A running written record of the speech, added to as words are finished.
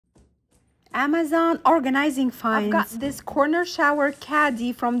Amazon organizing finds. I've got this corner shower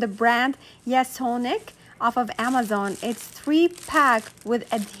caddy from the brand YASONIC off of Amazon. It's 3-pack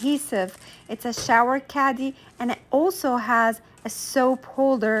with adhesive. It's a shower caddy, and it also has a soap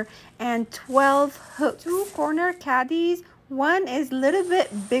holder and 12 hooks. 2 corner caddies. One is a little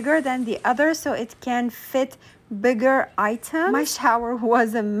bit bigger than the other, so it can fit bigger items. My shower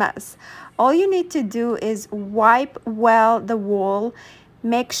was a mess. All you need to do is wipe well the wall.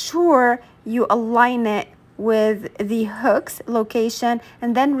 Make sure you align it with the hooks location,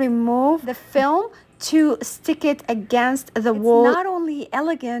 and then remove the film to stick it against the wall. It's not only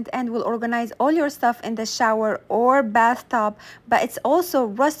elegant and will organize all your stuff in the shower or bathtub, but it's also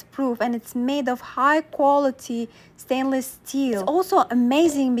rust proof, and it's made of high quality stainless steel. It's also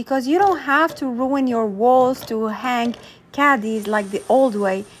amazing because you don't have to ruin your walls to hang caddies like the old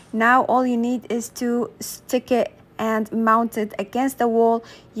way. Now all you need is to stick it and mount it against the wall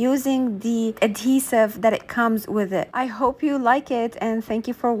using the adhesive that it comes with it. I hope you like it, and thank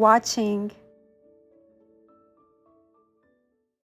you for watching.